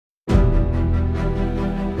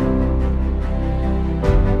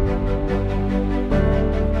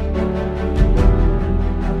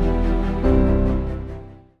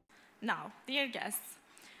dear guests.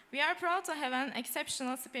 We are proud to have an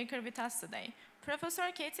exceptional speaker with us today. Professor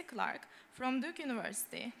Cathy Clark from Duke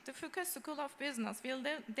University, the Fuqua School of Business will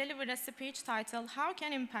deliver a speech titled, How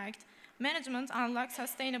Can Impact Management Unlock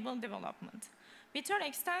Sustainable Development? With her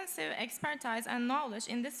extensive expertise and knowledge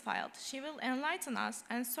in this field, she will enlighten us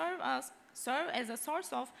and serve as a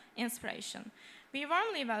source of inspiration. We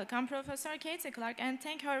warmly welcome Professor Cathy Clark and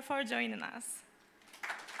thank her for joining us.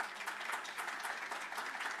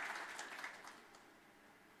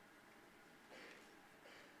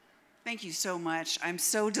 Thank you so much. I'm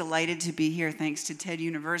so delighted to be here, thanks to TED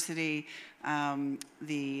University,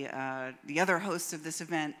 the other hosts of this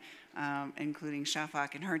event, including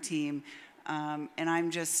Shafak and her team. And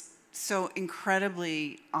I'm just so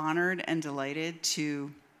incredibly honored and delighted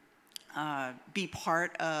to be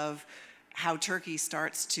part of how Turkey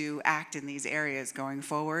starts to act in these areas going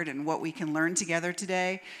forward. And what we can learn together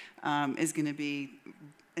today is going to be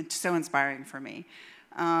so inspiring for me.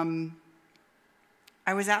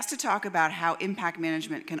 I was asked to talk about how impact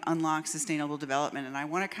management can unlock sustainable development, and I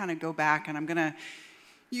want to kind of go back, and I'm going to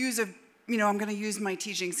use my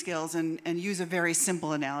teaching skills and use a very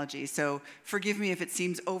simple analogy. So forgive me if it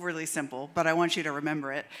seems overly simple, but I want you to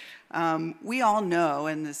remember it. We all know,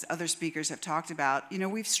 and as other speakers have talked about,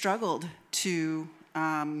 we've struggled to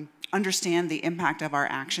understand the impact of our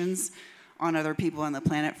actions on other people on the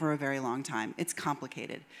planet for a very long time. It's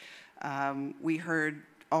complicated. We heard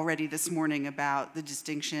already this morning about the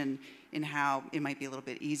distinction in how it might be a little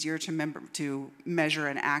bit easier to measure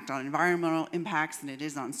and act on environmental impacts than it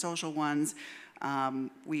is on social ones.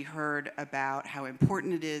 We heard about how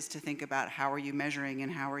important it is to think about how are you measuring and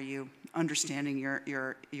how are you understanding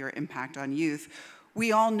your impact on youth.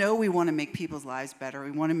 We all know we want to make people's lives better.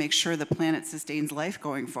 We want to make sure the planet sustains life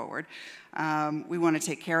going forward. We want to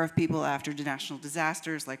take care of people after natural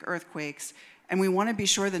disasters like earthquakes, and we want to be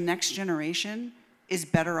sure the next generation is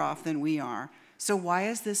better off than we are. So why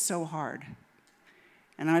is this so hard?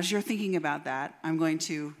 And as you're thinking about that, I'm going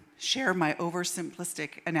to share my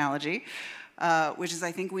oversimplistic analogy, which is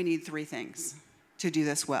I think we need three things to do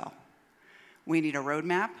this well. We need a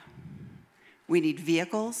roadmap, we need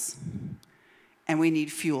vehicles, and we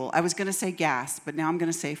need fuel. I was going to say gas, but now I'm going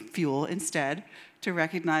to say fuel instead to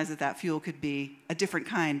recognize that that fuel could be a different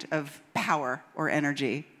kind of power or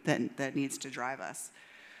energy that needs to drive us.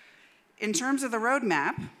 In terms of the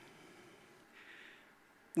roadmap,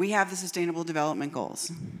 we have the Sustainable Development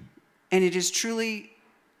Goals. And it is truly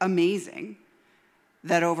amazing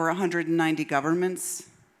that over 190 governments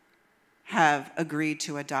have agreed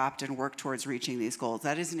to adopt and work towards reaching these goals.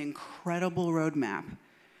 That is an incredible roadmap.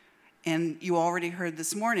 And you already heard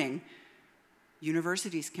this morning,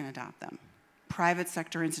 universities can adopt them. Private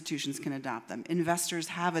sector institutions can adopt them. Investors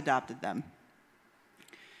have adopted them.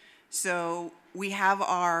 So we have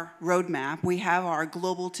our roadmap, we have our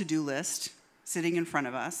global to-do list sitting in front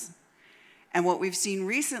of us. And what we've seen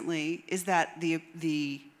recently is that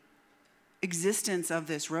the existence of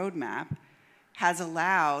this roadmap has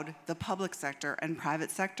allowed the public sector and private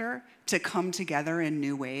sector to come together in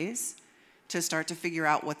new ways to start to figure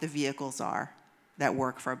out what the vehicles are that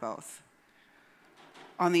work for both.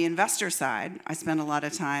 On the investor side, I spend a lot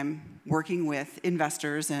of time working with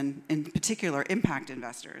investors and in particular impact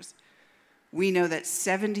investors. We know that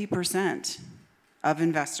 70% of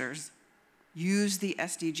investors use the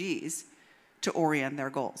SDGs to orient their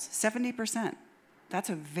goals. 70%. That's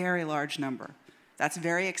a very large number. That's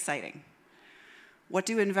very exciting. What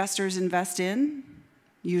do investors invest in?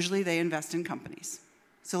 Usually they invest in companies.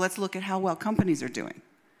 So let's look at how well companies are doing.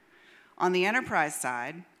 On the enterprise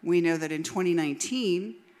side, we know that in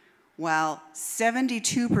 2019, while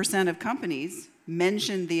 72% of companies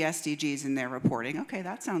mentioned the SDGs in their reporting, okay,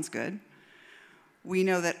 that sounds good. We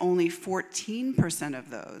know that only 14%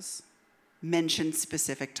 of those mentioned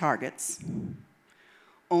specific targets.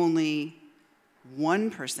 Only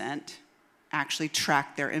 1% actually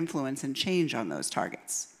tracked their influence and change on those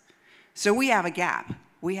targets. So we have a gap.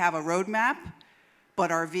 We have a roadmap,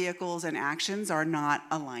 but our vehicles and actions are not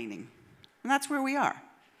aligning. And that's where we are.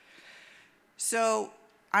 So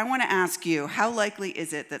I want to ask you, how likely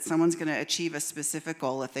is it that someone's going to achieve a specific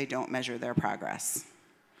goal if they don't measure their progress?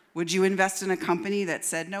 Would you invest in a company that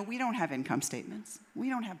said, no, we don't have income statements, we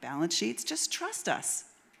don't have balance sheets, just trust us,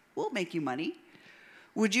 we'll make you money?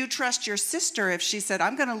 Would you trust your sister if she said,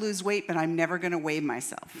 I'm going to lose weight, but I'm never going to weigh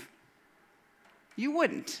myself? You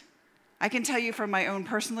wouldn't. I can tell you from my own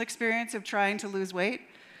personal experience of trying to lose weight,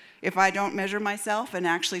 if I don't measure myself and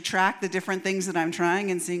actually track the different things that I'm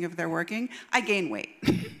trying and seeing if they're working, I gain weight.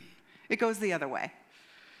 It goes the other way.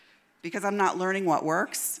 Because I'm not learning what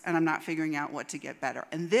works, and I'm not figuring out what to get better.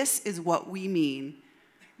 And this is what we mean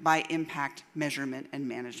by impact measurement and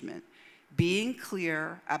management. Being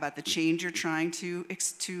clear about the change you're trying to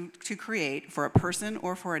create for a person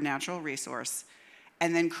or for a natural resource,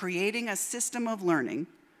 and then creating a system of learning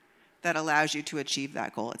that allows you to achieve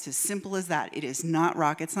that goal. It's as simple as that. It is not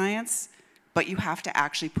rocket science, but you have to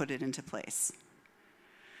actually put it into place.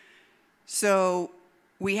 So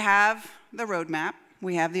we have the roadmap,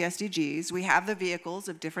 we have the SDGs, we have the vehicles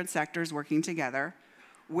of different sectors working together.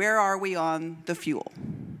 Where are we on the fuel?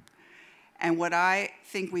 And what I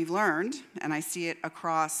think we've learned, and I see it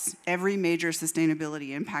across every major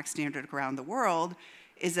sustainability impact standard around the world,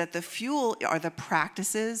 is that the fuel are the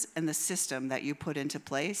practices and the system that you put into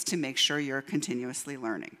place to make sure you're continuously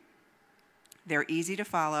learning. They're easy to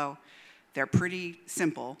follow, they're pretty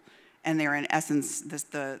simple, and they're in essence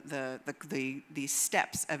the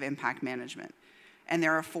steps of impact management. And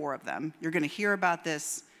there are 4 of them. You're going to hear about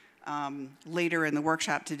this later in the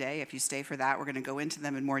workshop today. If you stay for that, we're going to go into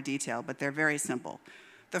them in more detail, but they're very simple.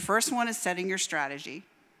 The first one is setting your strategy,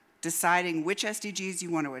 deciding which SDGs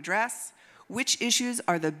you want to address, which issues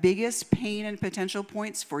are the biggest pain and potential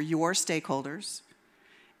points for your stakeholders,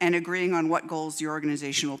 and agreeing on what goals your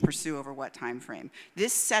organization will pursue over what time frame.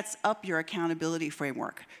 This sets up your accountability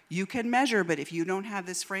framework. You can measure, but if you don't have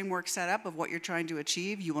this framework set up of what you're trying to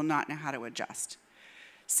achieve, you will not know how to adjust.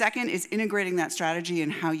 Second is integrating that strategy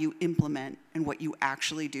and how you implement and what you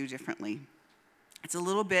actually do differently. It's a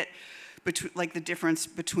little bit like the difference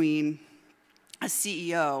between a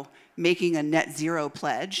CEO making a net zero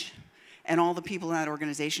pledge and all the people in that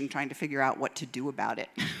organization trying to figure out what to do about it,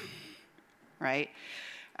 right?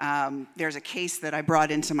 There's a case that I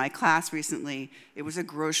brought into my class recently. It was a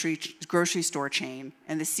grocery store chain,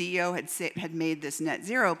 and the CEO had made this net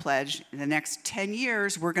zero pledge. In the next 10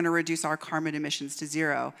 years, we're going to reduce our carbon emissions to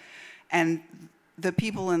 0. And the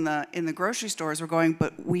people in the grocery stores were going,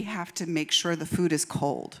 but we have to make sure the food is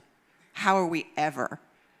cold. How are we ever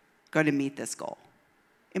going to meet this goal?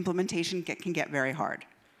 Implementation can get very hard.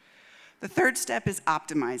 The third step is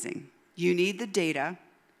optimizing. You need the data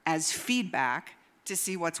as feedback to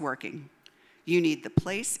see what's working. You need the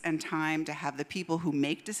place and time to have the people who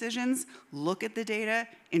make decisions look at the data,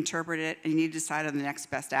 interpret it, and you need to decide on the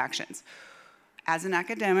next best actions. As an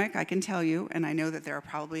academic, I can tell you, and I know that there are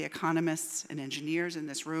probably economists and engineers in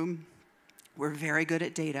this room, we're very good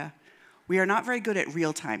at data. We are not very good at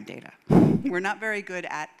real-time data. We're not very good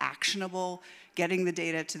at actionable, getting the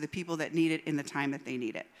data to the people that need it in the time that they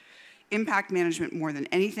need it. Impact management, more than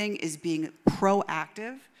anything, is being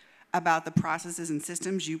proactive about the processes and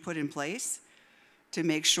systems you put in place to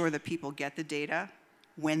make sure that people get the data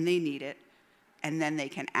when they need it, and then they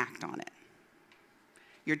can act on it.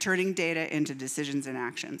 You're turning data into decisions and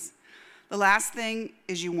actions. The last thing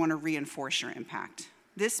is you want to reinforce your impact.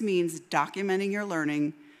 This means documenting your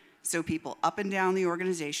learning so people up and down the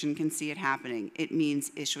organization can see it happening. It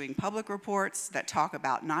means issuing public reports that talk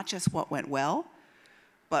about not just what went well,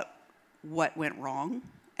 but what went wrong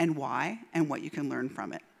and why, and what you can learn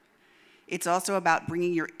from it. It's also about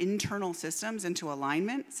bringing your internal systems into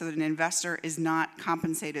alignment so that an investor is not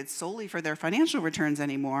compensated solely for their financial returns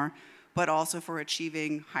anymore, but also for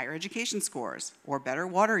achieving higher education scores, or better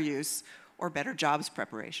water use, or better jobs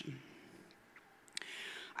preparation.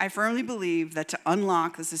 I firmly believe that to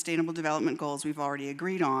unlock the Sustainable Development Goals we've already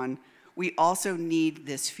agreed on, we also need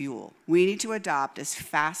this fuel. We need to adopt as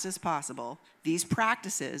fast as possible these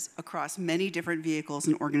practices across many different vehicles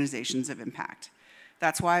and organizations of impact.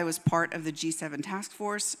 That's why I was part of the G7 task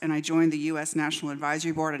force, and I joined the US National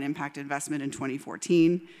Advisory Board on Impact Investment in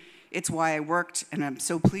 2014. It's why I worked, and I'm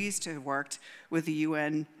so pleased to have worked with the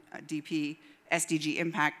UNDP SDG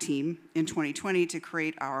Impact team in 2020 to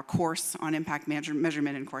create our course on impact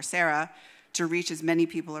measurement in Coursera to reach as many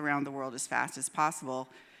people around the world as fast as possible.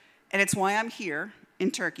 And it's why I'm here in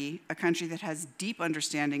Turkey, a country that has deep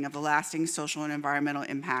understanding of the lasting social and environmental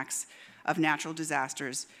impacts of natural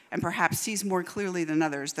disasters, and perhaps sees more clearly than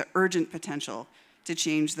others the urgent potential to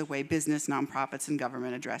change the way business, nonprofits, and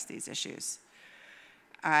government address these issues.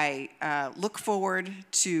 I look forward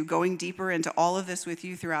to going deeper into all of this with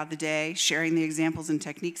you throughout the day, sharing the examples and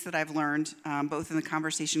techniques that I've learned, both in the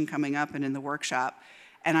conversation coming up and in the workshop.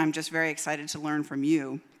 And I'm just very excited to learn from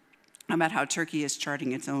you about how Turkey is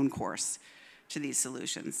charting its own course to these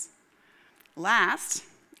solutions. Last,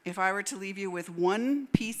 if I were to leave you with one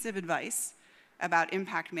piece of advice about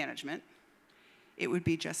impact management, it would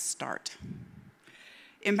be just start.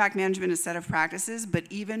 Impact management is a set of practices, but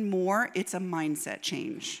even more, it's a mindset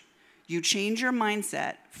change. You change your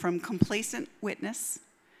mindset from complacent witness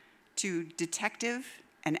to detective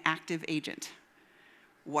and active agent.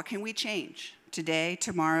 What can we change today,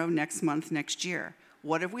 tomorrow, next month, next year?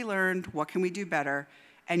 What have we learned? What can we do better?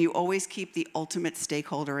 And you always keep the ultimate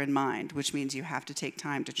stakeholder in mind, which means you have to take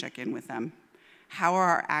time to check in with them. How are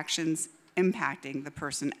our actions impacting the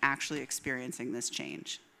person actually experiencing this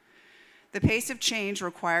change? The pace of change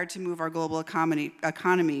required to move our global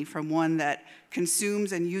economy from one that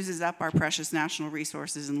consumes and uses up our precious national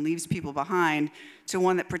resources and leaves people behind to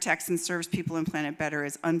one that protects and serves people and planet better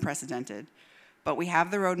is unprecedented. But we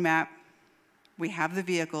have the roadmap, we have the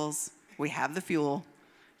vehicles, we have the fuel.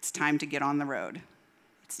 It's time to get on the road.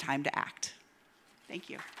 It's time to act. Thank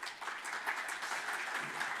you.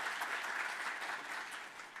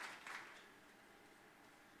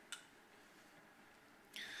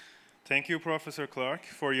 Thank you, Professor Clark,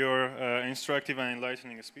 for your instructive and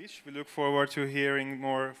enlightening speech. We look forward to hearing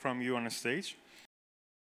more from you on the stage.